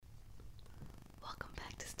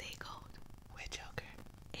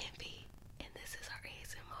Envy, and this is our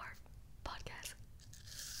ASMR podcast.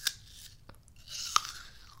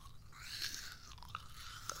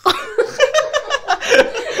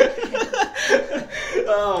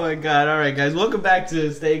 Oh my god. Alright guys, welcome back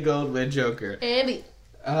to Stay Gold with Joker. Envy.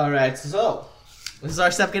 Alright, so this is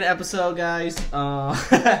our second episode, guys.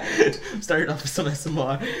 Started off with some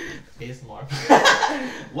ASMR.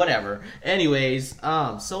 Whatever. Anyways,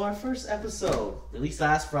 so our first episode, released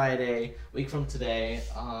last Friday, week from today.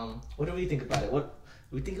 What do we think about it? What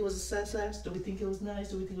do we think it was a success? Do we think it was nice?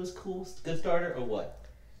 Do we think it was cool? Good starter or what?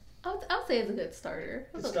 I'll say it's a good starter.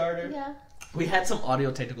 Good starter? Yeah. We had some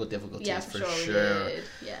audio technical difficulties, Yeah, for we sure. did.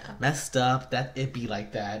 Yeah. Messed up. That it be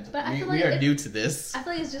like that. But I feel we like are new to this. I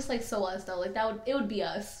feel like it's just like so us though. Like it would be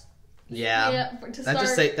us. Yeah. To that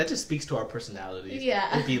start, just speaks to our personalities.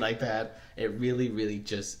 Yeah. It'd be like that. It really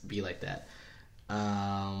just be like that.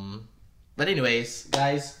 But anyways,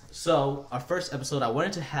 guys, so our first episode, I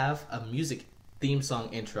wanted to have a music theme song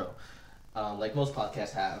intro. Like most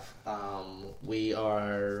podcasts have. We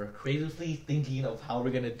are creatively thinking of how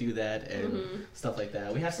we're gonna do that and stuff like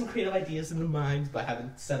that. We have some creative ideas in the mind, but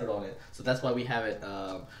haven't settled on it. So that's why we have it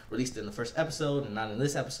released in the first episode and not in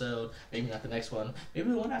this episode. Maybe not the next one.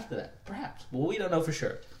 Maybe the one after that. Perhaps. Well, we don't know for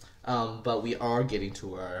sure. But we are getting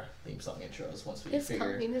to our theme song intros once we It's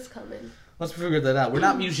coming. Once we figure that out. We're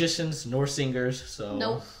not musicians nor singers, so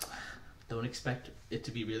Nope. don't expect it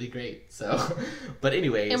to be really great. So, but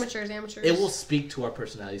anyways, Amateurs. it will speak to our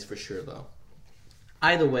personalities for sure, though.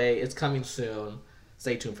 Either way, it's coming soon.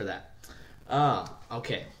 Stay tuned for that.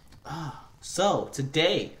 Okay. So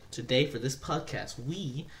today for this podcast,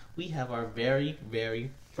 we have our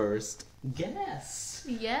very first guest.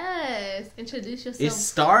 Yes. Introduce yourself. It's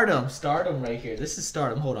Stardom right here. This is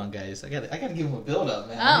Stardom. Hold on, guys. I gotta give him a build up,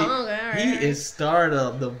 man. Oh, okay, all right. He is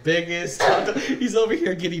Stardom, the biggest. He's over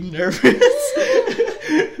here getting nervous.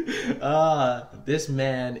 This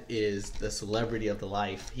man is the celebrity of the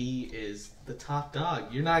life. He is the top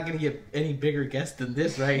dog. You're not gonna get any bigger guest than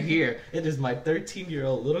this right here. It is my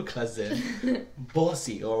 13-year-old little cousin,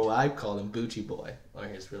 Bossy, or what I call him, Bucci Boy. Or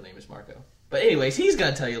his real name is Marco. But anyways, he's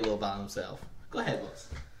gonna tell you a little about himself. Go ahead, Boss.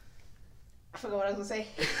 I forgot what I was gonna say.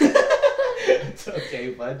 It's okay,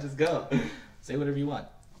 bud. Just go. Say whatever you want.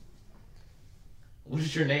 What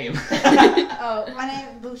is your name? Oh, my name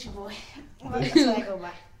is Bucci Boy. That's what I go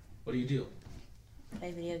by. What do you do?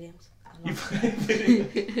 Play video games. You play video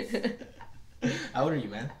games. How old are you,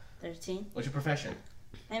 man? 13. What's your profession?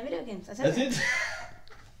 Play video games. That's it?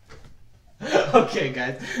 Okay,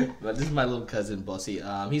 guys. But this is my little cousin, Bossy.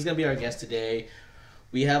 He's going to be our guest today.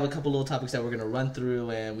 We have a couple little topics that we're going to run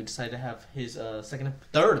through, and we decided to have his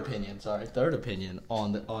third opinion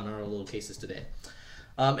on our little cases today.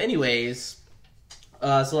 Anyways,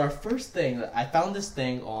 so our first thing, I found this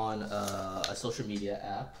thing on a social media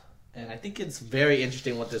app, and I think it's very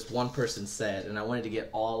interesting what this one person said, and I wanted to get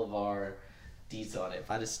all of our deets on it. If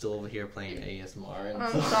I just still over here playing ASMR. And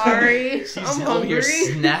I'm sorry. She's I'm over here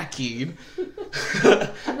hungry. snacking. I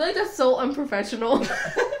feel like that's so unprofessional.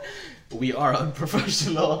 We are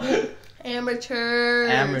unprofessional. Amateurs.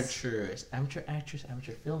 Amateur actress,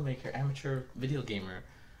 amateur filmmaker, amateur video gamer.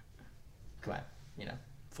 Come on,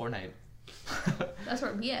 Fortnite. That's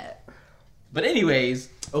where we at. But anyways,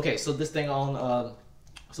 okay, so this thing on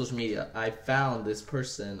social media, I found this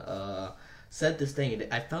person said this thing.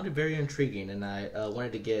 I found it very intriguing, and I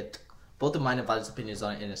wanted to get both of mine and Vlad's opinions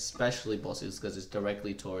on it, and especially Bossy's because it's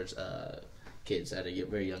directly towards kids at a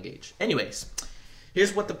very young age. Anyways,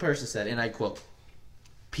 here's what the person said, and I quote: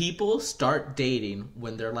 "People start dating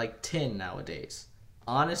when they're like 10 nowadays.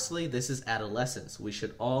 Honestly, this is adolescence. We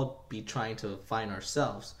should all be trying to find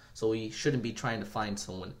ourselves, so we shouldn't be trying to find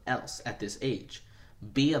someone else at this age.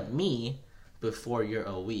 Be a me before you're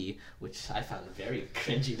a we," which I found very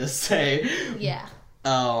cringy to say. Yeah.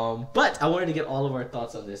 But I wanted to get all of our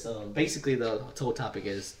thoughts on this. Basically, the whole topic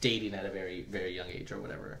is dating at a very, very young age or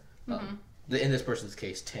whatever. In this person's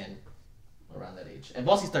case, 10, around that age. And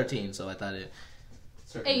Bossy's 13, so I thought it...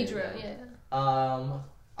 Age row, yeah.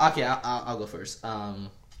 Okay, I'll go first.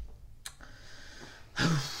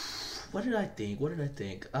 What did I think?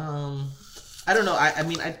 I don't know. I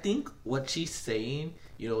mean, I think what she's saying,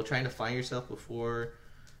 trying to find yourself before,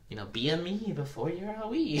 be a me before you're a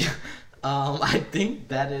we. I think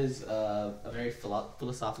that is a very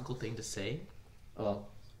philosophical thing to say. Well,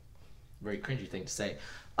 very cringy thing to say.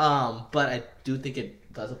 But I do think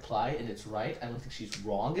it does apply, and it's right. I don't think she's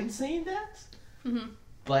wrong in saying that. Mm-hmm.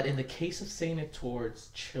 But in the case of saying it towards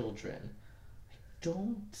children, I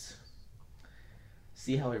don't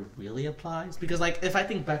see how it really applies. Because, if I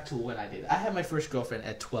think back to when I did, I had my first girlfriend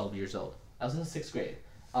at 12 years old. I was in the 6th grade.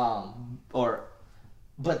 Or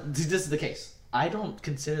But this is the case. I don't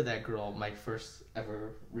consider that girl my first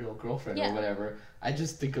ever real girlfriend or whatever. I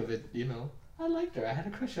just think of it, I liked her. I had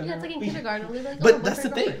a crush on her. Yeah, it's like in kindergarten. We like, But that's the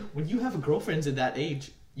thing. When you have girlfriends in that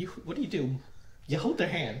age, what do? You hold their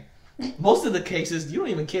hand. Most of the cases, you don't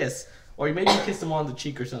even kiss. Or maybe you kiss them on the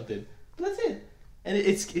cheek or something. But that's it. And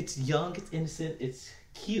it's young, it's innocent, it's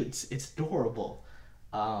cute, it's adorable.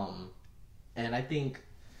 And I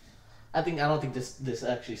don't think this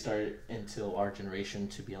actually started until our generation,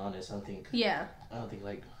 to be honest. I don't think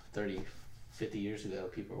like 30, 50 years ago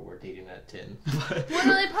people were dating at 10. Well,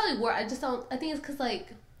 no, they probably were. I just don't. I think it's because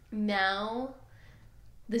like now,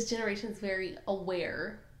 this generation is very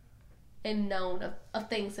aware and known of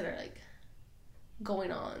things that are like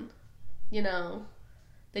going on. They know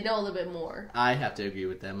a little bit more. I have to agree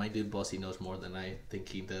with that. My dude Bossy knows more than I think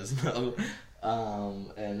he does know.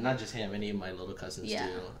 And not just him, any of my little cousins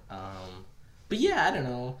do. But yeah, I don't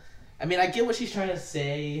know. I mean, I get what she's trying to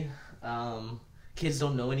say. Kids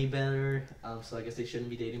don't know any better, so I guess they shouldn't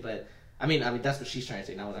be dating. But I mean, that's what she's trying to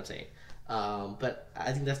say, not what I'm saying. But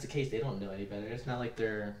I think that's the case. They don't know any better. It's not like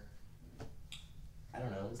they're, I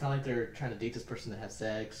don't know. It's not like they're trying to date this person to have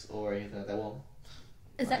sex or anything like that. Well,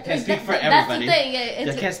 I can't speak for everybody. That's the thing.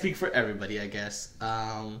 I can't speak for everybody, I guess.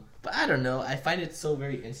 But I don't know. I find it so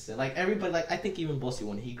very instant. Like everybody, like I think even Bossy,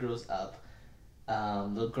 when he grows up,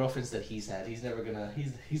 the girlfriends that he's had, he's not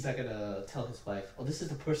gonna tell his wife, "Oh, this is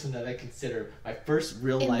the person that I consider my first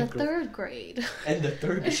real life girlfriend." In the third grade. In the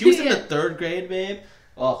third, she was in the third grade, babe.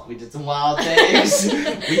 Oh, we did some wild things.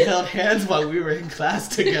 We held hands while we were in class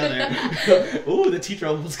together. Ooh, the teacher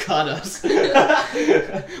almost caught us.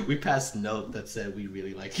 We passed a note that said we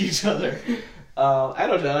really like each other. I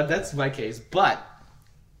don't know. That's my case. But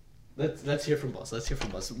let's hear from Boss.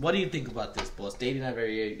 What do you think about this, Boss? Dating at a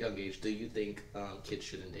very young age. Do you think kids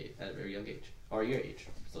shouldn't date at a very young age? Or your age,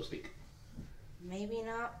 so to speak? Maybe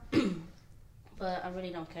not. But I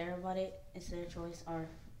really don't care about it. It's their choice. Or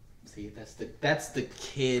see, that's the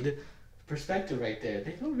kid perspective right there.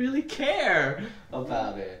 They don't really care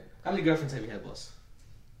about it. How many girlfriends have you had, Boss?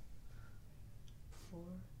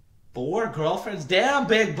 4 girlfriends? Damn,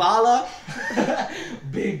 big bala.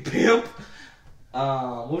 Big pimp.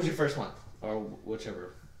 What was your first one? Or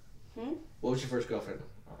whichever. What was your first girlfriend?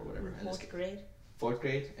 Or whatever. Fourth grade. 4th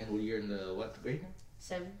grade? And you're in the what grade?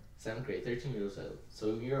 7th grade. 13 years old.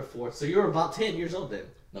 So you're a 4th. So you're about 10 years old then?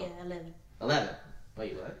 No. Yeah, 11. 11?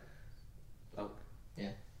 Wait, what? Oh,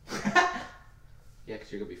 yeah. Yeah,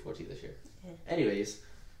 because you're going to be 14 this year. Yeah. Anyways.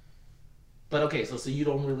 But okay, so you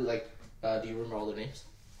don't really like, do you remember all their names?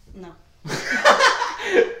 No.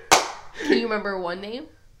 Can you remember one name?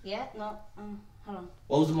 Yeah, no. Hold on.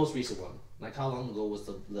 What was the most recent one? Like, how long ago was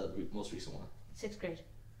the most recent one? 6th grade.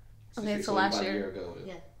 Okay, so last about year. A year ago.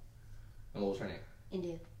 Yeah. And what was her name?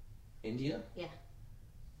 India. India? Yeah.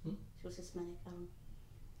 She was Hispanic.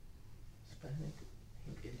 Hispanic?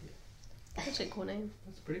 India. That's actually a cool name.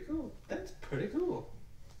 That's pretty cool.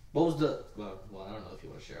 What was the... Well, I don't know if you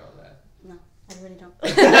want to share all that. No, I really don't.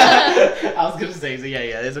 I was going to say, so yeah,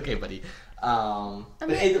 it's okay, buddy.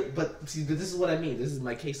 But this is what I mean. This is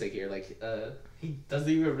my case right here. Like, he doesn't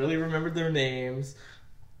even really remember their names.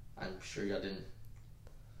 I'm sure y'all didn't...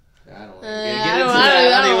 I don't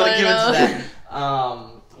want to get into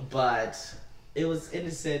that. But it was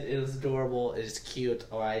innocent, it was adorable, it's cute,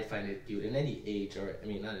 or I find it cute in any age, or I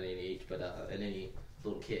mean not in any age, but in any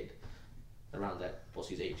little kid around that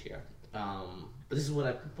Bossy's age here. But this is what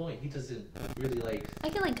I point. He doesn't really like. I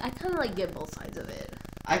kind of like get both sides of it.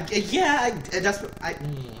 That's what I.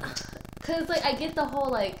 Cause like I get the whole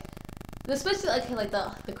like, especially like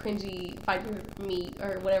the cringy find your me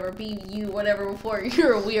or whatever, be you whatever before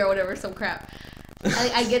you're a we or whatever, some crap.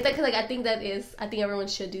 I get that because like I think everyone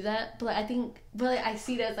should do that, but I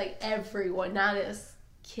see that as like everyone, not as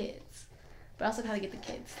kids. But I also kind of get the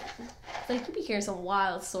kids. It's like you be hearing some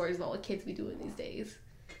wild stories about what kids be doing these days.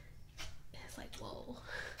 And it's like whoa.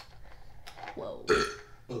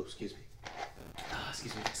 Oh, excuse me.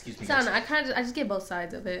 Excuse me. So I don't know. I just get both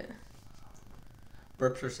sides of it.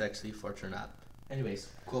 Burps are sexy, farts are not. Anyways,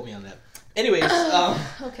 quote me on that. Anyways,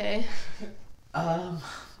 okay.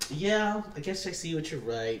 Yeah, I guess I see what you're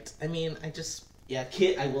right. I mean,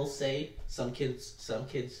 I will say some kids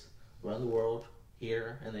around the world,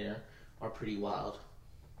 here and there, are pretty wild.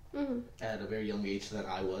 Mm-hmm. At a very young age than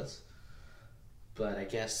I was. But I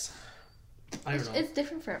guess, I don't know. It's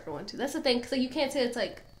different for everyone, too. That's the thing, because like, you can't say it's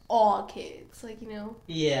like all kids, like, you know?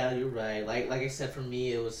 Yeah, you're right. Like I said, for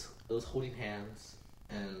me, it was holding hands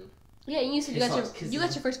and... Yeah, and you said you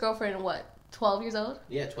got your first girlfriend in what? 12 years old?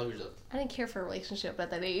 Yeah, 12 years old. I didn't care for a relationship at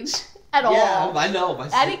that age at Yeah, all. I know.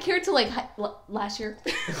 I didn't care till like last year.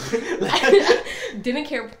 Didn't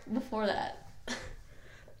care before that.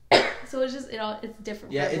 So it's just it's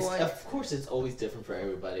different. Yeah, for it's everyone. of course it's always different for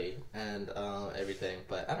everybody and everything,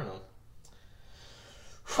 but I don't know.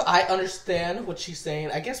 I understand what she's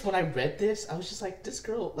saying. I guess when I read this, I was just like, this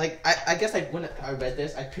girl, like, I guess like when I read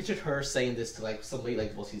this, I pictured her saying this to like somebody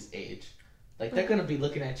like Bossy's age. Like they're gonna be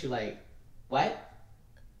looking at you like, what?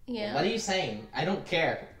 Yeah. What are you saying? I don't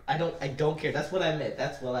care. I don't care. That's what I meant.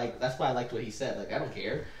 That's why I liked what he said. Like I don't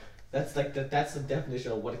care. That's like that's the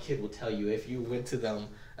definition of what a kid will tell you if you went to them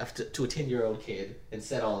to a 10-year-old kid and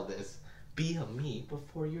said all of this. Be a me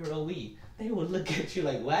before you're a we. They would look at you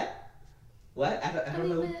like, what? What? I don't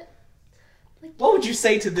know. Like, What would you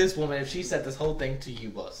say to this woman if she said this whole thing to you,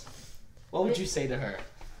 boss? What would you say to her?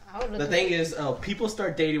 The thing is, people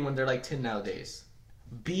start dating when they're like 10 nowadays.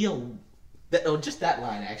 Just that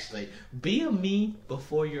line actually. Be a me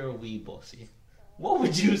before you're a we, bossy. What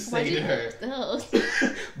would you say to her?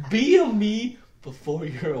 Be a me before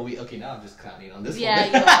you're a we. Okay, now I'm just clowning on this one. Yeah,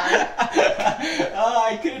 you are. Oh,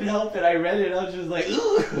 I couldn't help it. I read it. I was just like,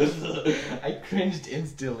 ooh. I cringed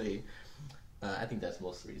instantly. I think that's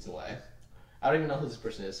most of the reason why. I don't even know who this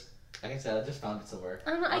person is. Like I said, I just found it somewhere.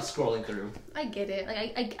 I don't know. I was scrolling through. I get it.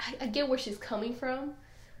 Like I get where she's coming from.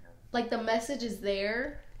 Like the message is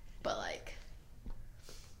there, but like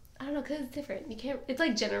I don't know, cause it's different. You can't. It's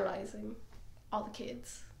like generalizing all the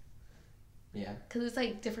kids. Yeah. Cause it's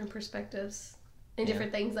like different perspectives and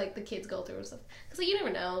different things like the kids go through and stuff. Cause like you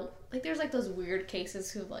never know. Like there's like those weird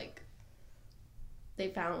cases who like they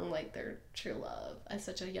found like their true love at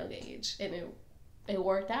such a young age and it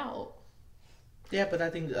worked out. Yeah, but I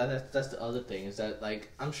think that's the other thing is that like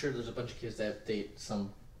I'm sure there's a bunch of kids that date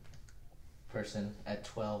some person at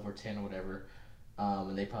 12 or 10 or whatever,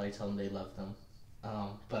 and they probably tell them they love them,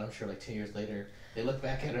 but I'm sure like 10 years later they look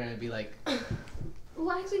back at her and be like,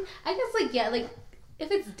 well, actually, I guess like yeah, like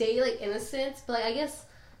if it's day like innocence, but like I guess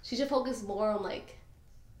she should focus more on like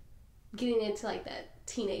getting into like that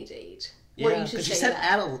teenage age. Where yeah, you should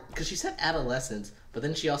because she said adolescence, but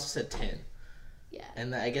then she also said 10. Yeah.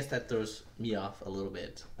 And I guess that throws me off a little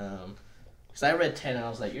bit. Because I read 10 and I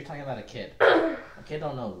was like, you're talking about a kid. A kid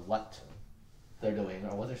don't know what they're doing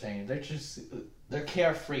or what they're saying. They're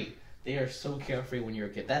carefree. They are so carefree when you're a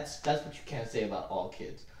kid. That's what you can't say about all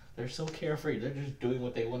kids. They're so carefree. They're just doing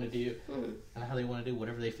what they want to do and how they want to do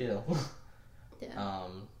whatever they feel. Yeah.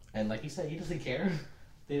 And like you said, he doesn't care.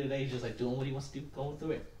 Day to day, he's just like doing what he wants to do, going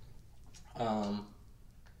through it.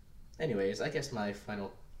 Anyways, I guess my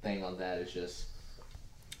final thing on that is just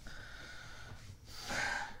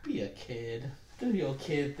be a kid. Do your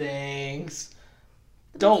kid things.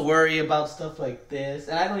 Don't worry about stuff like this.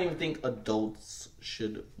 And I don't even think adults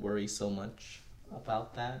should worry so much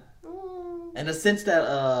about that. In the sense that,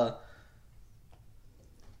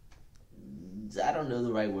 I don't know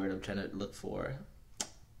the right word I'm trying to look for.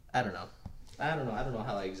 I don't know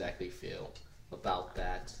how I exactly feel about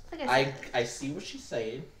that. Like I see what she's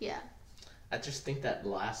saying. Yeah. I just think that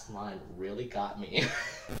last line really got me.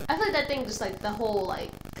 I feel like that thing just like the whole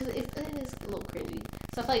like because it is a little cringy,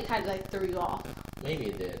 so I feel like it kind of like threw you off. Maybe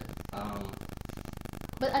it did.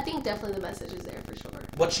 But I think definitely the message is there for sure.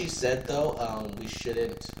 What she said though, we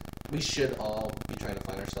should all be trying to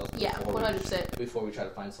find ourselves. Yeah, 100%. Before we try to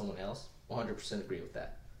find someone else. 100% agree with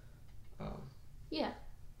that. Yeah.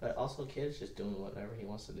 But also, kids just doing whatever he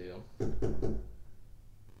wants to do.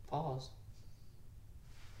 Pause.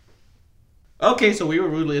 Okay, so we were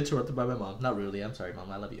rudely interrupted by my mom. Not rudely, I'm sorry,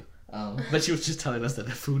 Mom, I love you. But she was just telling us that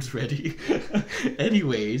the food's ready.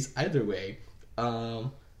 Anyways, either way,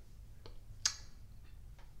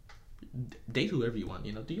 date whoever you want,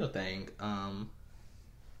 do your thing. But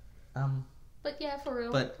yeah, for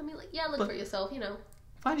real. But- I mean, like, yeah, look for yourself,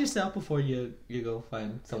 Find yourself before you go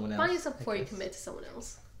find someone else. Find yourself before you commit to someone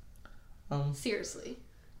else. Seriously.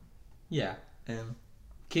 Yeah, and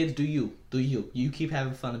kids, do you. You keep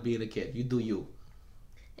having fun of being a kid. You do you.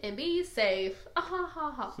 And be safe. Ah, ha,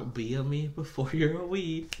 ha, ha. Be a me before you're a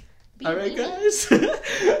we. Be Alright, me. guys?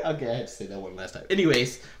 Okay, I had to say that one last time.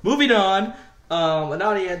 Anyways, moving on. An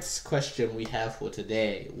audience question we have for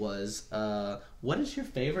today was, what is your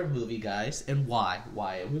favorite movie, guys, and why?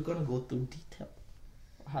 Why? And we're going to go through detail.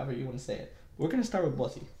 However you want to say it. We're going to start with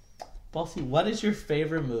Bossy. Bossy, what is your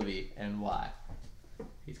favorite movie and why?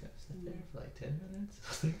 He's going to sit there for like 10 minutes.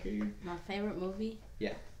 My favorite movie?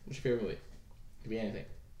 Yeah. What's your favorite movie? Could be anything.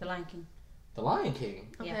 The Lion King. The Lion King.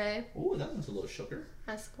 Okay. Ooh, that one's a little sugar.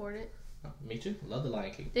 I support it. Oh, me too. Love The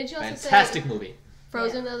Lion King. Didn't you also Fantastic movie.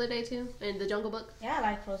 Frozen the other day too? In the Jungle Book? Yeah, I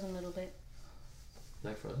like Frozen a little bit.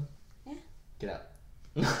 Like Frozen? Yeah. Get out.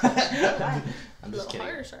 Why? I'm A just little kidding.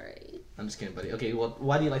 harsh, alright. I'm just kidding, buddy. Okay, well,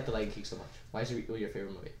 why do you like The Lion King so much? Why is it your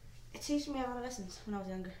favorite movie? It teaches me a lot of lessons when I was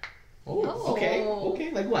younger. Oh,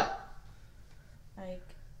 okay. Like what? Like,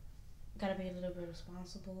 gotta be a little bit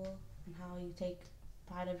responsible and how you take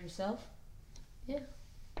pride of yourself.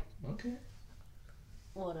 Okay.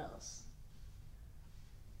 What else?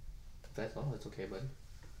 That's all. It's okay, buddy.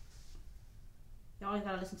 You always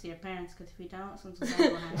gotta listen to your parents, because if you don't, something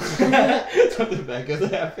bad will happen. Something bad gonna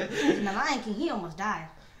happen. In The Lion King, he almost died.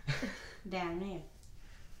 Damn near.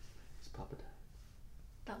 His papa died.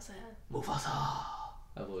 That was sad. Mufasa.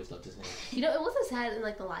 I've always loved his name. You know, it wasn't sad in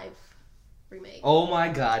like the live remake. Oh my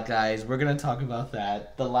god, guys, we're gonna talk about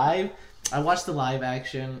that. I watched the live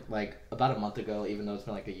action like about a month ago, even though it's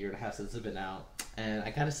been like a year and a half since it's been out. And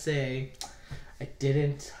I gotta say, I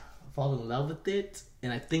didn't fall in love with it.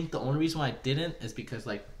 And I think the only reason why I didn't is because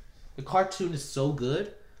like the cartoon is so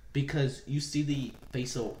good because you see the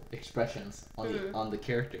facial expressions on the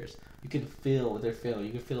characters. You can feel what they're feeling.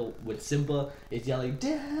 You can feel when Simba is yelling,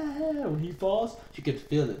 "Dad!" when he falls. You can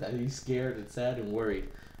feel it that he's scared and sad and worried.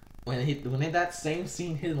 When that same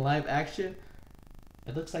scene hit in live action,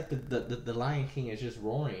 it looks like the Lion King is just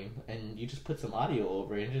roaring, and you just put some audio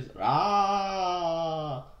over it and just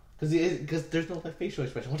because there's no like facial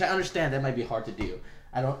expression, which I understand that might be hard to do.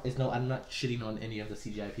 I'm not shitting on any of the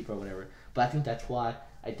CGI people or whatever, but I think that's why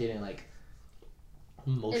I didn't like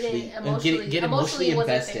get emotionally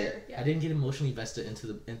invested. Yeah. I didn't get emotionally invested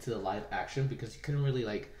into the live action because you couldn't really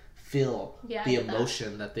like feel Yeah, the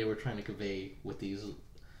emotion that they were trying to convey with these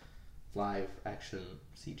live action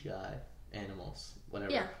CGI animals,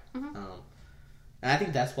 whatever. Yeah. Mm-hmm. And I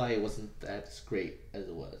think that's why it wasn't as great as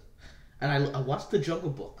it was. And I watched The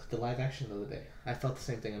Jungle Book, the live action the other day. I felt the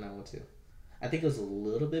same thing on that one too. I think it was a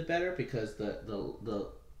little bit better because the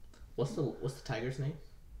what's the tiger's name?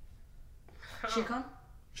 Shere Khan?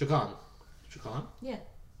 Shere Khan. Shere Khan? Yeah.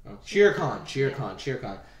 Oh, Shere Khan. Shere Khan. Shere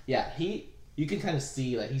Khan. Yeah, you can kind of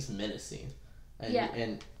see that he's menacing. And, Yeah.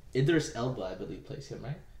 And Idris Elba, I believe, plays him,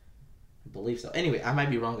 right? I believe so. Anyway, I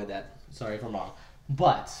might be wrong with that. Sorry if I'm wrong.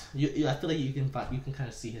 But I feel like you can kind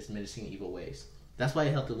of see his menacing evil ways. That's why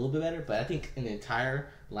it helped a little bit better. But I think in the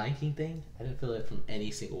entire Lion King thing, I didn't feel it from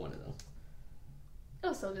any single one of them. It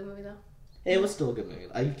was still a good movie though. It was still a good movie.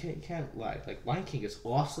 You can't lie. Like Lion King is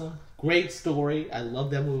awesome. Great story. I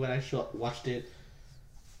loved that movie when I watched it.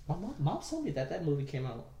 My mom told me that movie came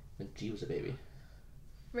out when G was a baby.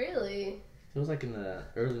 Really? It was like in the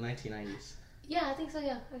early 1990s. Yeah, I think so.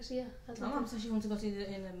 Yeah, actually, yeah. That's My mom said she went to go see it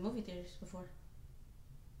in the movie theaters before.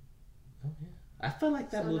 Oh yeah. I feel like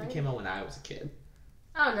that So movie nice. came out when I was a kid.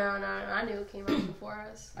 Oh no, I knew it came out before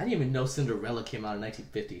us. I didn't even know Cinderella came out in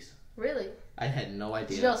 1950s. Really? I had no idea.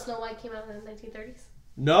 Did you know Snow White came out in the 1930s?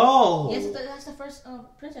 No. Yes, that's the first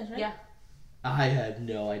princess, right? Yeah. I had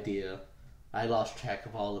no idea. I lost track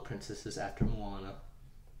of all the princesses after Moana.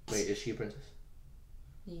 Wait, is she a princess?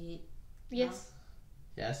 Yes.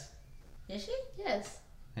 Yes. Is she? Yes.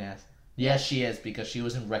 Yes. Yes, she is because she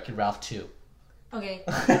was in Wreck-It Ralph 2. Okay.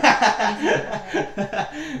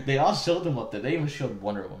 They all showed them up there. They even showed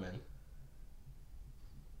Wonder Woman.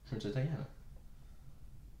 Princess Diana.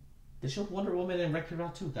 They showed Wonder Woman in Wreck-It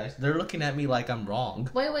Ralph 2, guys. They're looking at me like I'm wrong.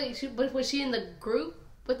 Wait. But was she in the group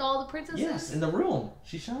with all the princesses? Yes, in the room.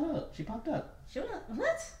 She showed up. She popped up. Sure.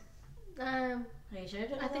 What? Are you sure?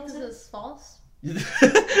 I think this is false. You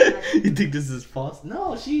think this is false?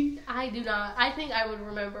 No, she... I do not. I think I would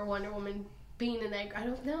remember Wonder Woman being in that. I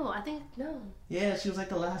don't know. I think no. Yeah, she was like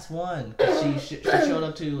the last one. She showed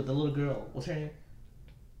up to the little girl. What's her name?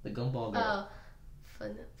 The gumball girl.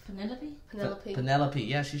 Penelope? Penelope. Penelope.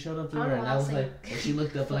 Yeah, she showed up to I don't her, know and how I to was say like, it. and she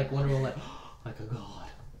looked up like Wonder Woman, like, oh, like a god.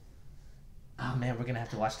 Oh man, we're gonna have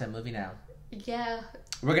to watch that movie now. Yeah.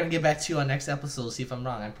 We're gonna get back to you on next episode. See if I'm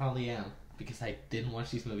wrong. I probably am because I didn't watch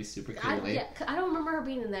these movies super clearly. I don't remember her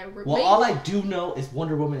being in that. Well, maybe, all I do know is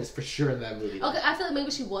Wonder Woman is for sure in that movie. though. Okay, I feel like maybe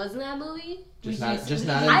she was in that movie. Just not.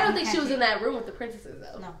 I don't think she was in that room with the princesses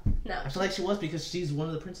though. No. I feel like she was because she's one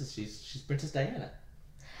of the princesses. She's Princess Diana.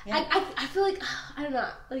 Yeah. I feel like I don't know.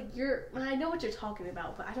 Like I know what you're talking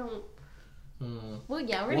about, but I don't. Well,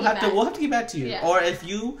 yeah, We'll have to get back to you. Yeah. Or if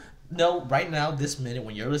you know right now, this minute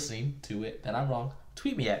when you're listening to it, that I'm wrong,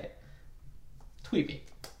 tweet me at it. Tweet me.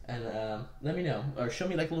 And let me know. Or show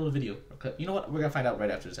me like a little video. Okay. You know what? We're going to find out right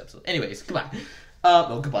after this episode. Anyways, goodbye.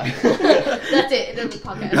 Goodbye. That's it. End of the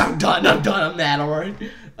podcast. I'm done. I'm mad, alright?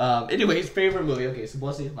 Anyways, favorite movie. Okay, so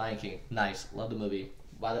Bossy, Lion King. Nice. Love the movie.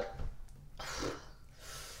 Violet.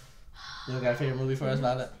 You got a favorite movie for us,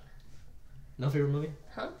 Violet? No favorite movie?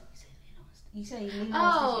 Huh? You say Lilo and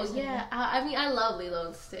Oh Stitch. yeah, I mean I love Lilo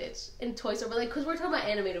and Stitch and Toy Story, but like because we're talking about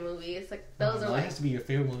animated movies, like those are It like has to be your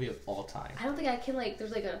favorite movie of all time. I don't think I can like.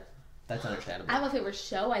 There's like a That's understandable. I have a favorite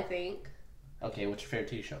show. I think Okay, what's your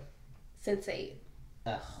favorite TV show? Sense8.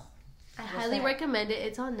 Ugh. I What's highly that? recommend it.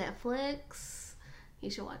 It's on Netflix. You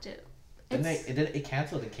should watch it. Didn't It's- it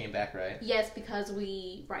canceled and came back, right? Yes, because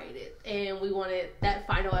we write it and we wanted that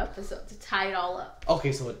final episode to tie it all up.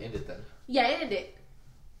 Okay, so it ended then. Yeah, it ended.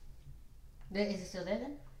 Is it still there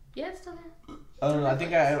then? Yeah, it's still there. I don't know. I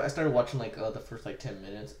think I started watching like the first like 10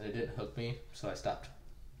 minutes and it didn't hook me, so I stopped.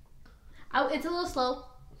 It's a little slow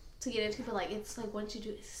to get into, but like it's like once you do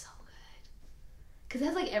it, it's so good. Cause it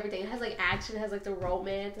has like everything. It has like action. It has like the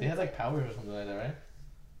romance. They had like powers or something like that, right?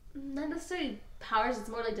 Not necessarily powers. It's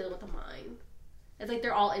more like dealing with the mind. It's like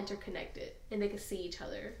they're all interconnected and they can see each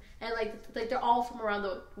other, and like they're all from around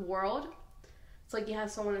the world. It's like you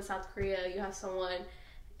have someone in South Korea, you have someone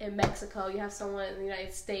in Mexico, you have someone in the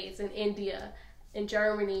United States, in India, in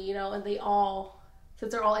Germany, you know, and they all,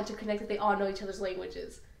 since they're all interconnected, they all know each other's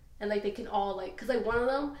languages. And like they can all like, cause like one of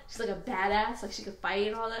them, she's like a badass, like she can fight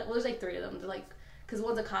and all that. Well, there's like three of them. They're like, cause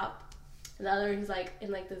one's a cop, and the other he's like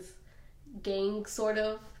in like this gang sort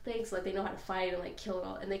of thing, so like they know how to fight and like kill and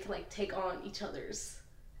all, and they can like take on each other's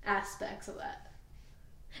aspects of that.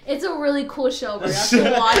 It's a really cool show, bro. You have to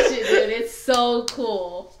watch it, dude. It's so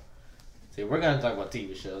cool. See, we're gonna talk about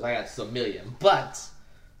TV shows. I got some million, but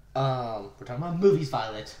we're talking about movies,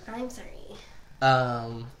 Violet. I'm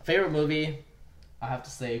sorry. Favorite movie? I have to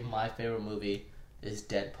say my favorite movie is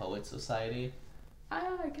Dead Poets Society. I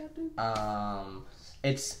got to.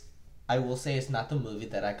 I will say it's not the movie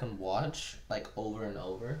that I can watch like over and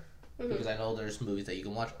over, Mm-hmm. because I know there's movies that you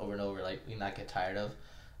can watch over and over, like you not get tired of.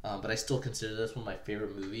 But I still consider this one my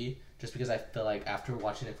favorite movie, just because I feel like after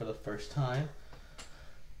watching it for the first time,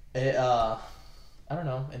 it I don't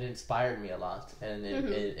know, it inspired me a lot, and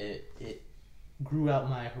it grew out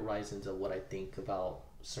my horizons of what I think about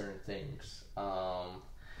certain things.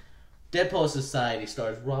 Dead Poets Society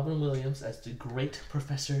stars Robin Williams as the great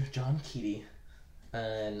Professor John Keating,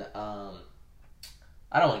 and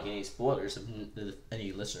I don't want to get any spoilers if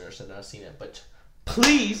any listeners have not seen it, but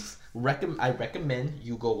please, I recommend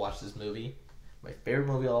you go watch this movie. My favorite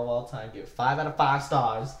movie of all time. Give it 5 out of 5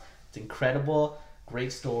 stars. It's incredible,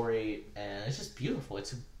 great story, and it's just beautiful.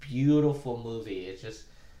 It's a beautiful movie. It's just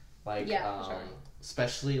like, Yeah, for sure.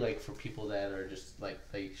 especially like for people that are just like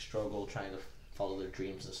they struggle trying to follow their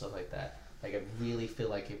dreams and stuff like that. Like I really feel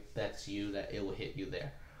like if that's you, that it will hit you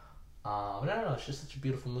there. But I don't know, it's just such a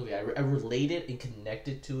beautiful movie. I related and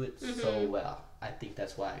connected to it so well. I think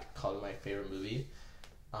that's why I call it my favorite movie.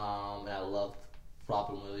 And I love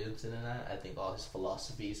Robin Williams in that. I think all his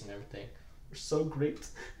philosophies and everything were so great.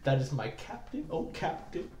 That is my captain. Oh,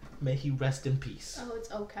 captain. May he rest in peace. Oh, it's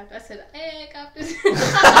Captain. I said, hey, Captain.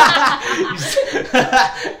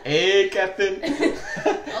 Hey, captain.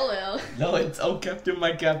 Oh, well. No, it's oh, captain,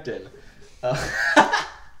 my captain.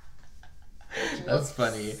 That's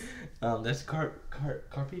funny. That's Carpe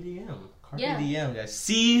Diem. Carpe Diem, guys.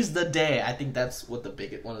 Seize the day. I think that's what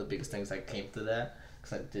one of the biggest things that came to that,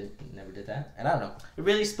 because I never did that, and I don't know. It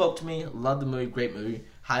really spoke to me. Love the movie. Great movie.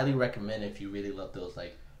 Highly recommend if you really love those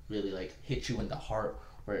like really like hit you in the heart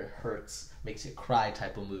where it hurts, makes you cry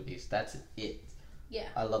type of movies. That's it. Yeah.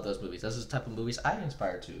 I love those movies. Those are the type of movies I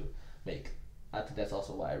inspire to make. I think that's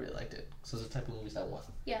also why I really liked it. So those are the type of movies I want.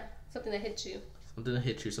 Yeah. Something that hits you. Something to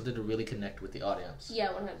hit you, something to really connect with the audience. Yeah,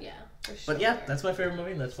 for sure. But yeah, that's my favorite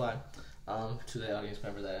movie, and that's why. To the audience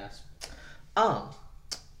member that asked.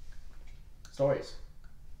 Stories.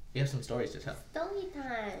 You have some stories to tell. Story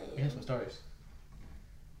time. You have some stories.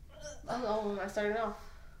 Oh, I started off.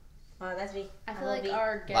 That's me. I feel will like be-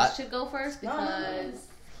 our guest What? should go first No. because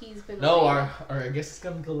he's been. No, waiting. our guest is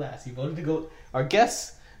gonna go last. He voted to go. Our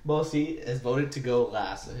guest, Bossy, has voted to go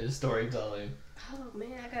last in his storytelling. Oh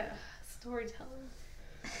man, I got storytelling.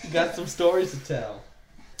 You got some stories to tell.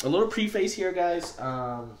 A little preface here, guys.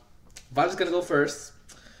 Vibes gonna go first.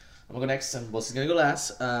 I'm gonna go next, and Bossy's gonna go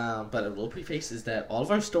last. But a little preface is that all of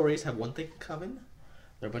our stories have one thing in common.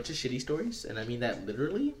 They're a bunch of shitty stories, and I mean that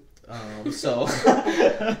literally. So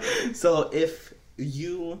if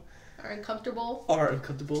you Are uncomfortable. are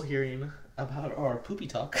uncomfortable hearing about our poopy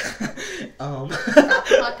talk, Stop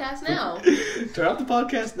the podcast now. turn off the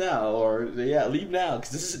podcast now, or leave now,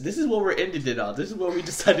 because this is what we're ending it on. This is what we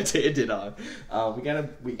decided to end it on. We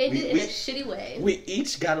Ended in a shitty way. we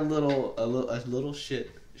each got a little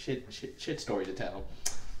shit story to tell,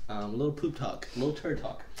 a little poop talk, a little turd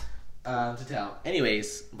talk to tell.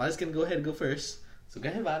 Anyways, Violet's gonna go ahead and go first. So go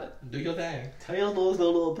ahead, Violet, do your thing. Tell your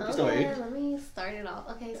little poopy story. Let me started off.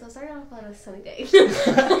 Okay, so it started off on a sunny day.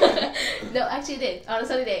 No, actually, it did on a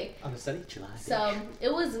sunny day. On a sunny July day. So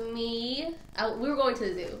it was me. We were going to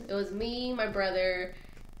the zoo. It was me, my brother,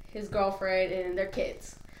 his girlfriend, and their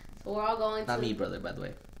kids. So we're all going. Not me, brother, by the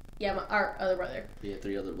way. Yeah, our other brother. We had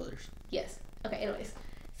 3 other brothers. Yes. Okay. Anyways,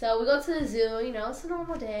 so we go to the zoo. You know, it's a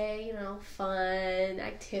normal day. You know, fun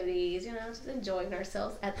activities. You know, just enjoying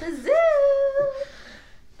ourselves at the zoo.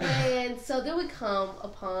 And so then we come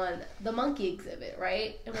upon the monkey exhibit,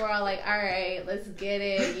 right? And we're all like, all right, let's get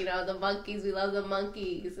it. You know, the monkeys, we love the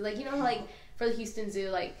monkeys. Like, you know, like for the Houston Zoo,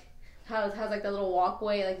 like how it has like that little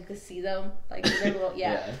walkway, like you could see them. Like, they're little,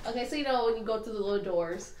 yeah. Okay, so you know, when you go through the little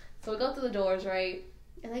doors. So we go through the doors, right?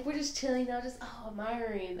 And like we're just chilling, you know, just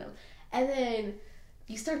admiring them. And then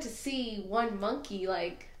you start to see one monkey,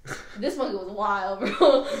 like, this monkey was wild,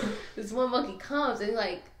 bro. This one monkey comes and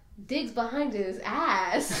like digs behind his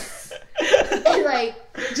ass and like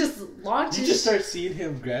just launches. You just start seeing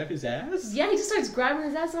him grab his ass? Yeah, he just starts grabbing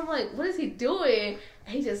his ass and I'm like, what is he doing?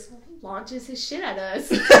 And he just launches his shit at us.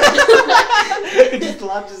 He just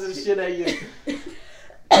launches his shit at you. Did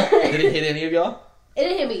it hit any of y'all? It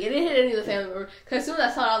didn't hit me. It didn't hit any of the family members. Because as soon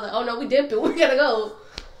as I saw it, I was like, oh no, we dipped it. We gotta go.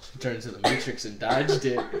 She turned into the Matrix and dodged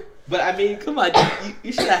it. But I mean, come on.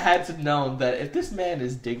 You should have had to know that if this man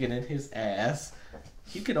is digging in his ass,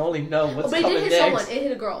 you can only know what's coming next. But it did hit someone. It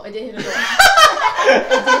hit a girl. It did hit a girl. It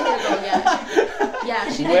did hit a girl, yeah.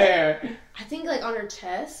 Yeah, she did. Where? I think like on her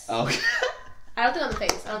chest. Okay. I don't think on the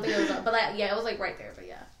face. I don't think it was on. But like, yeah, it was like right there. But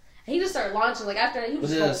yeah. And he just started launching. Like after that, he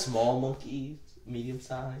was it a small monkey? Medium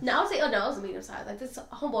size? No, I would say, it was a medium size. Like this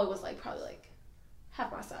homeboy was like probably like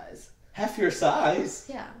half my size. Half your size?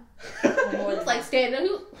 Yeah. He was like standing.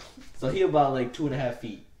 So he about like 2.5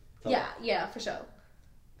 feet tall. Yeah, for sure.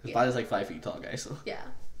 His body's like 5 feet tall, guys. So. Yeah.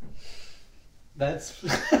 That's.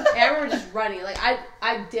 And I remember just running. Like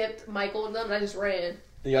I dipped Michael and them, and I just ran.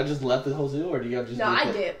 Y'all just left the whole zoo, or do y'all just? No,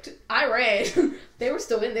 I dipped. I ran. They were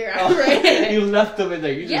still in there. I ran. You left them in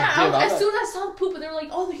there. You just dipped. As soon as I saw the poop, and they were like,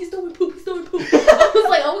 "Oh, he's doing poop. He's doing poop." I was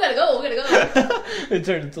like, "Oh, we gotta go. It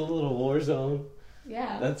turned into a little war zone.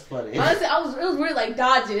 Yeah. That's funny. Honestly, it was really like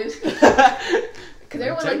dodging. Because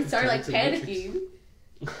everyone like started like panicking.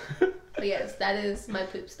 But yes, that is my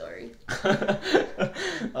poop story.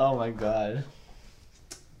 Oh my god.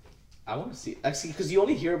 I want to see, actually, because you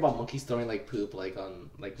only hear about monkeys throwing like poop like on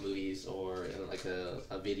like movies or in like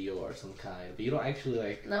a video or some kind, but you don't actually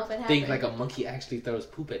like think like a monkey actually throws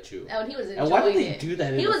poop at you. Oh, and he was enjoying it. And why would they do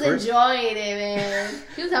that? He was enjoying it, man.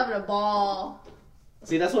 He was having a ball.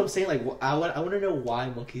 See, that's what I'm saying. Like, I want to know why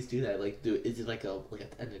monkeys do that. Like, is it like an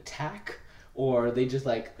attack, or are they just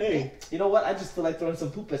like, hey, you know what? I just feel like throwing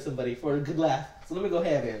some poop at somebody for a good laugh. So let me go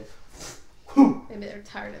ahead and. Maybe they're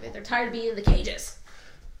tired of it. They're tired of being in the cages.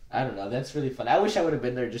 I don't know. That's really fun. I wish I would have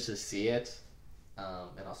been there just to see it,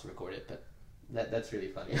 and also record it. But that's really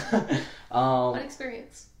funny. Fun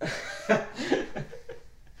experience. The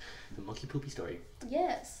monkey poopy story.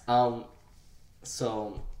 Yes.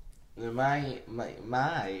 So my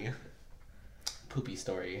poopy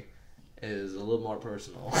story is a little more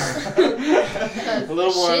personal. A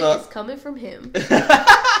little more. Shit is coming from him.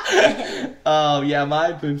 Yeah,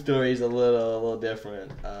 my poop story is a little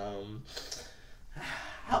different.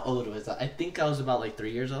 How old was I? I think I was about like 3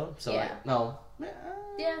 years old. So yeah. like, no.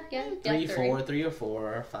 Yeah. 3 or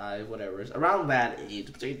 4 or 5, whatever. Around that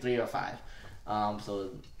age, between 3 or 5. I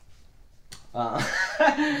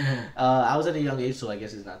was at a young age, so I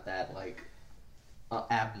guess it's not that like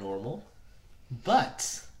abnormal.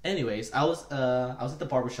 But anyways, I was at the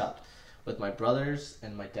barbershop with my brothers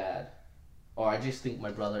and my dad, or I just think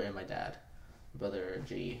my brother and my dad, brother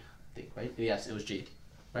G, I think, right? Yes, it was G.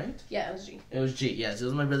 Right? Yeah, it was G. It was G. Yes, it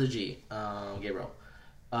was my brother G. Gabriel.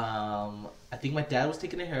 I think my dad was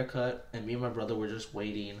taking a haircut, and me and my brother were just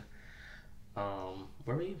waiting.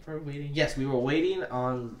 Were we waiting? Yes, we were waiting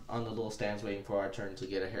on the little stands, waiting for our turn to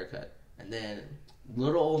get a haircut. And then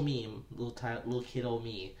little old me, little kid old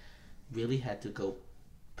me, really had to go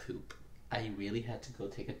poop. I really had to go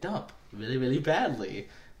take a dump, really, really badly.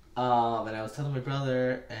 And I was telling my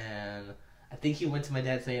brother, and I think he went to my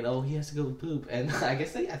dad saying, "Oh, he has to go poop," and I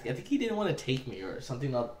guess I think he didn't want to take me or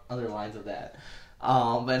something on other lines of that.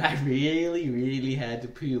 But I really, really had to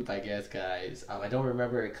poop, I guess, guys. I don't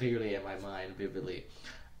remember it clearly in my mind, vividly.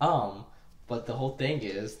 But the whole thing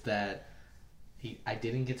is that I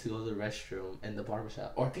didn't get to go to the restroom in the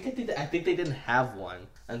barbershop, or I think they didn't have one,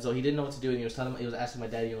 and so he didn't know what to do. And he was asking my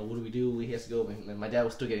dad, what do we do? He has to go, and my dad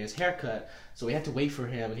was still getting his haircut, so we had to wait for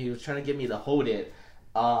him, and he was trying to get me to hold it.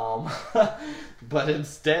 But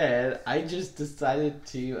instead, I just decided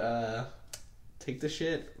to take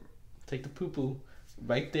the poo-poo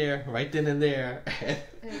right there, right then and there.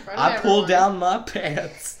 In front of I pulled everyone. down my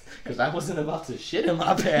pants. Because I wasn't about to shit in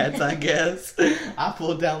my pants, I guess. I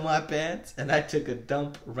pulled down my pants and I took a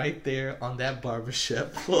dump right there on that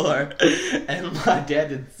barbershop floor. And my dad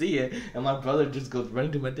didn't see it. And my brother just goes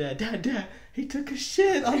running to my dad. Dad, he took a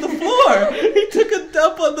shit on the floor. He took a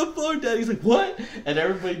dump on the floor, Dad. He's like, what? And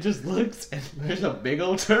everybody just looks and there's a big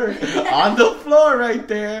old turd on the floor right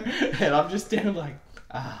there. And I'm just standing like,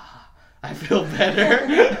 I feel better.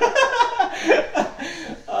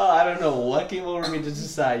 Oh, I don't know what came over me to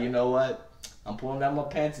decide, you know what? I'm pulling down my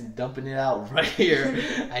pants and dumping it out right here.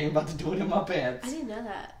 I ain't about to do it in my I pants. didn't know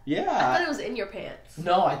that. Yeah. I thought it was in your pants.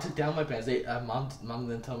 No, I took down my pants. Mom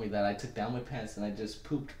didn't tell me that. I took down my pants and I just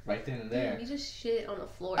pooped right then and there. You just shit on the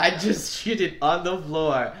floor. I just shit it on the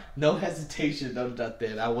floor. No hesitation, no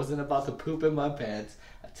nothing. I wasn't about to poop in my pants.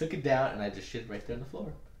 I took it down and I just shit right there on the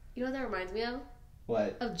floor. You know what that reminds me of?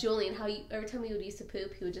 What? Of Julian, how every time he would used to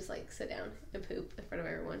poop, he would just like sit down and poop in front of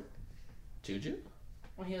everyone. Juju?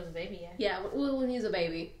 When he was a baby, yeah. Yeah, when he was a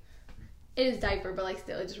baby. In his diaper, but like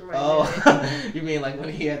still, it just reminds me of it. Oh, you mean like when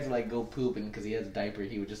he had to like go poop and because he has a diaper,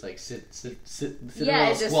 he would just like sit Yeah,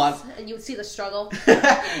 in a squat. and you would see the struggle.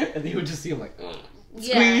 And you would just see him like,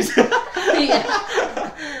 Yeah. squeeze.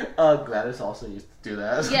 Yeah. Gladys also used to do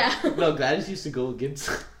that. Yeah. No, Gladys used to go against...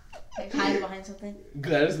 Like hide behind something.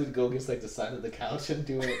 Gladys would go against like the side of the couch and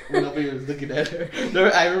do it when nobody was looking at her. No,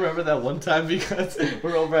 I remember that one time because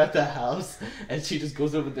we're over at the house and she just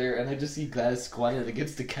goes over there and I just see Gladys squatted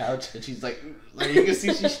against the couch and she's like you can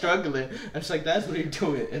see she's struggling and she's like, Gladys, what are you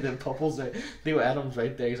doing? And then Popple's like, Theo Adams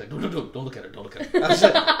right there. He's like, no, don't look at her, don't look at her. I was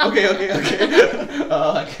like, okay.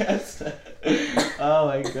 Oh, I guess. Oh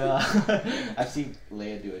my god. I've seen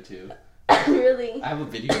Leia do it too. Really? I have a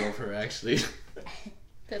video of her actually.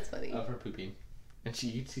 That's funny. Of her pooping. And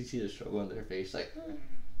you see the struggle on her face, like...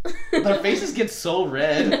 Their faces get so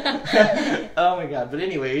red. Oh my god. But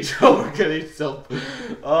anyway, we're getting so...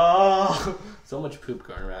 Oh, so much poop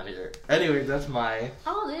going around here. Anyway, that's my...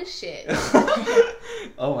 All this shit.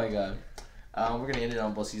 Oh my god. We're gonna end it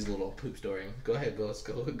on Bossy's little poop story. Go ahead, Boss.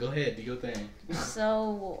 Go ahead. Do your thing.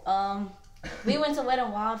 So, we went to Wet n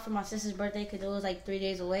Wild for my sister's birthday because it was like 3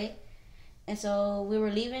 days away. And so we were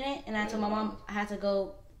leaving it, and I told my mom I had to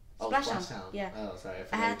go splash down. Yeah. Oh, sorry. I I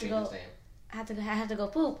forgot had to to change go. his name. I had to go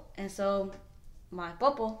poop, and so my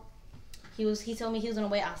popo, he told me he was gonna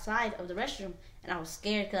wait outside of the restroom, and I was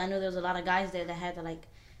scared because I knew there was a lot of guys there that had to like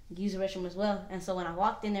use the restroom as well. And so when I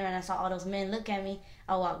walked in there and I saw all those men look at me,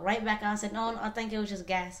 I walked right back out and said, no, I think it was just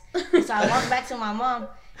gas. And so I walked back to my mom,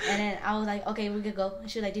 and then I was like, okay, we could go. And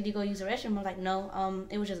she was like, did you go use the restroom? I was like, no,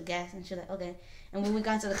 it was just gas. And she was like, okay. And when we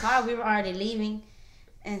got to the car, we were already leaving,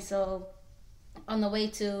 and so on the way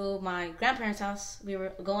to my grandparents' house, we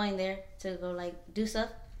were going there to go like do stuff.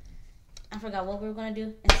 I forgot what we were gonna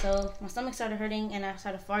do, and so my stomach started hurting, and I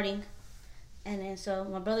started farting. And then so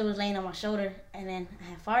my brother was laying on my shoulder, and then I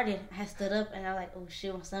had farted. I had stood up, and I was like, oh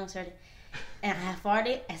shoot, my stomach's hurting. And I had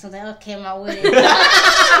farted, and something else came out with it.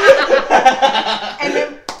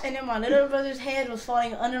 and then my little brother's head was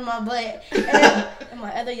falling under my butt. And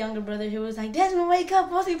my other younger brother, he was like, Desmond, wake up,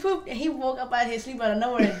 Bossy pooped. And he woke up out of his sleep out of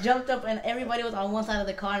nowhere and jumped up, and everybody was on one side of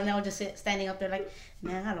the car, and I was just standing up there like,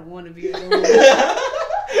 man, I don't want to be alone.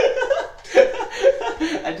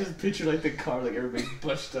 I just picture like the car, like everybody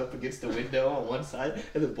bunched up against the window on one side,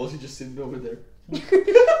 and then Bossy just sitting over there.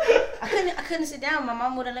 I couldn't sit down. My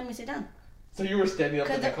mom wouldn't let me sit down. So you were standing up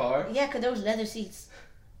in the car? Yeah, because there was leather seats.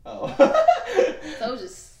 Oh. So I was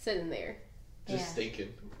just sitting there. Just Yeah.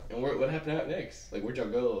 thinking. And what happened out next? Like, where'd y'all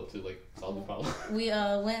go to like solve the problem? We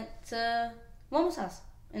went to Momo's house,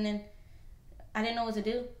 and then I didn't know what to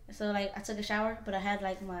do, so like I took a shower, but I had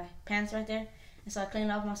like my pants right there, and so I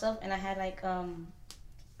cleaned off myself, and I had like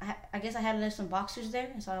I guess I had left some boxers there,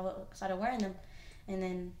 and so I started wearing them, and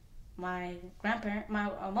then my grandparent, my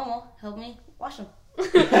Momo, helped me wash them. She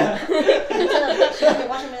helped me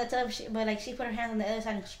wash them in the tub, but like she put her hands on the other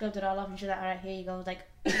side and scrubbed it all off, and she was like, all right, here you go. I was like,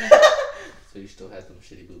 So you still have some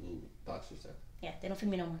shitty boo boo boxers then? yeah, they don't fit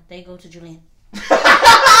me no more. They go to Julian.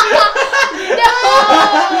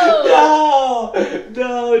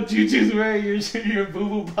 No, Juju's wearing your boo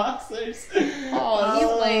boo boxers. Oh, he's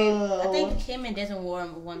lame. I think him and Desmond wore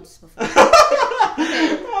them once before.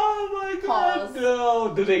 Oh my god, Pause.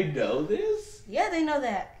 no. Do they know this? Yeah, they know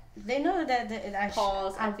that. They know that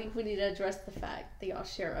Pause. I think we need to address the fact that y'all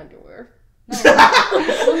share underwear.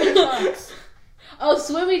 swimming trunks. Oh,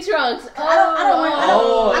 swimming trunks.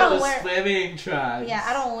 I don't the wear- swimming trunks. Yeah,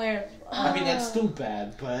 I don't wear. I mean, that's still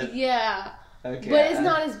bad, but Yeah. okay. But it's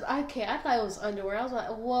not as... Okay, I thought it was underwear. I was like,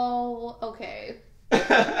 whoa, okay.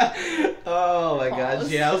 Oh my gosh.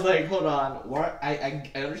 Pause. Yeah, I was like, hold on.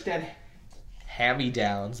 I understand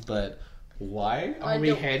hand-me-downs, but why are we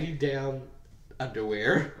handing down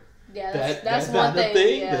underwear? Yeah, That's that's one not thing. a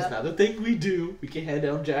thing. Yeah. That's not a thing we do. We can hand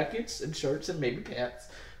down jackets and shirts and maybe pants,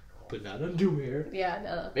 but not underwear. Yeah,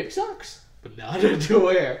 no. Maybe socks, but not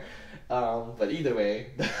underwear. But either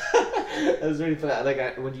way, that was really fun.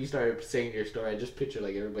 Like when you started saying your story, I just pictured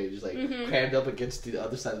like everybody just like crammed up against the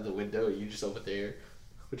other side of the window, and you just over there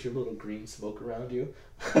with your little green smoke around you.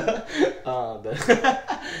 Oh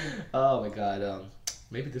my god.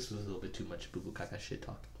 Maybe this was a little bit too much boo boo caca shit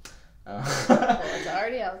talk. Well, it's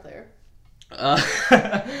already out there.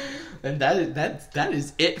 And that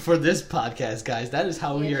is it for this podcast, guys. That is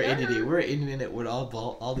how we are ending it. We're ending it with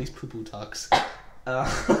all these poo poo talks.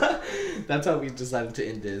 That's how we decided to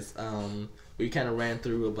end this. We kind of ran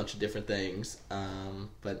through a bunch of different things.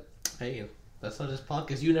 But hey, that's how this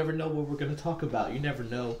podcast. You never know what we're gonna talk about. You never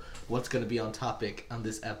know what's gonna be on topic on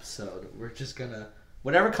this episode. We're just gonna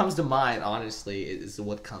whatever comes to mind. Honestly, is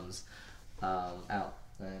what comes out.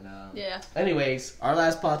 And Yeah. anyways, our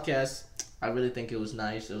last podcast, I really think it was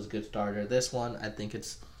nice. It was a good starter. This one, I think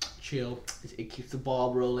it's chill. It keeps the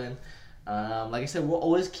ball rolling. Like I said, we'll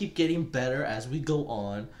always keep getting better as we go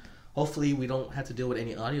on. Hopefully, we don't have to deal with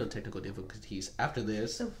any audio technical difficulties after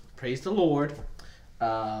this. Praise the Lord.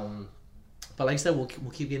 But like I said, we'll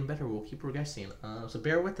keep getting better. We'll keep progressing. So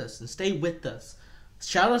bear with us and stay with us.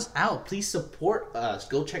 Shout us out. Please support us.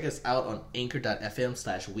 Go check us out on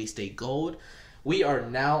anchor.fm/WeStayGold. We are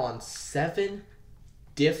now on 7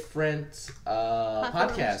 different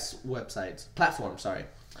platforms. Sorry.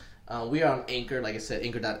 We are on Anchor, like I said,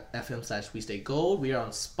 anchor.fm/WeStayGold. We are on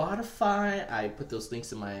Spotify. I put those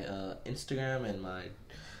links in my Instagram and my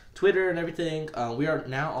Twitter and everything. We are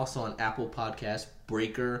now also on Apple Podcasts,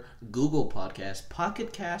 Breaker, Google Podcasts,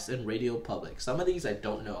 Pocket Casts, and Radio Public. Some of these I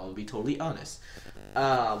don't know. I'm going to be totally honest.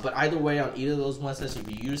 But either way, on either of those ones, if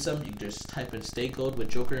you use them, you just type in Stay Gold with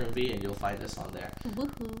Joker and V, and you'll find us on there.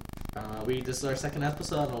 Woohoo. This is our second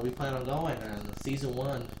episode, and we plan on going. Season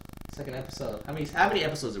 1, second episode. How many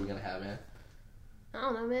episodes are we going to have, man? I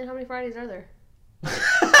don't know, man. How many Fridays are there?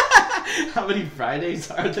 How many Fridays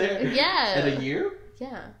are there? Yeah. In a year?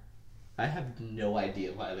 Yeah. I have no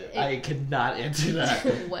idea, Violet. I cannot answer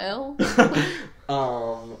that. Well.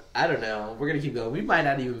 I don't know. We're gonna keep going. We might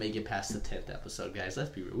not even make it past the 10th episode, guys. Let's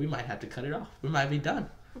be real. We might have to cut it off. We might be done.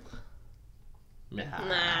 Nah.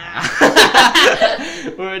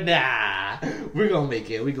 We're gonna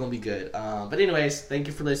make it. We're gonna be good. But anyways, thank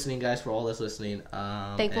you for listening, guys. For all that's listening.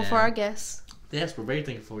 Thankful for our guests. Yes, we're very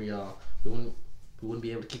thankful for y'all. We wouldn't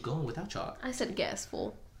be able to keep going without y'all. I said guests,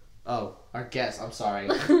 fool. Oh, our guests. I'm sorry.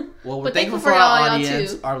 Well, we're But thankful for our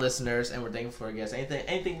audience, our listeners, and we're thankful for our guests.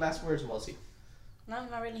 Anything last words, Mosi? No,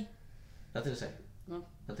 not really. Nothing to say? No.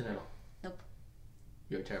 Nothing at all? Nope.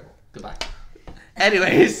 You're terrible. Goodbye.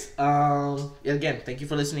 Anyways, again, thank you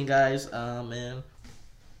for listening, guys. And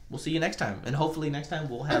we'll see you next time. And hopefully next time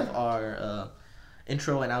we'll have our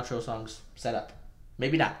intro and outro songs set up.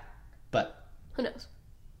 Maybe not, but Who knows?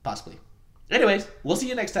 possibly. Anyways, we'll see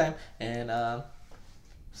you next time. And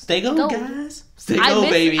stay gold, guys. Stay gold,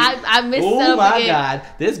 baby. I missed it Oh up my again. God,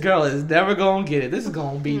 this girl is never gonna get it. This is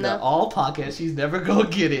gonna be the No. all podcast. She's never gonna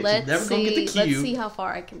get it. She's never gonna get the cue. Let's see how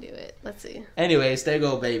far I can do it. Let's see. Anyway, stay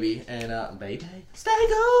gold, baby. And baby, stay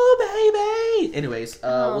gold, baby. Anyways,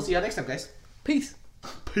 we'll see you next time, guys. Peace.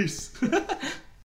 Peace.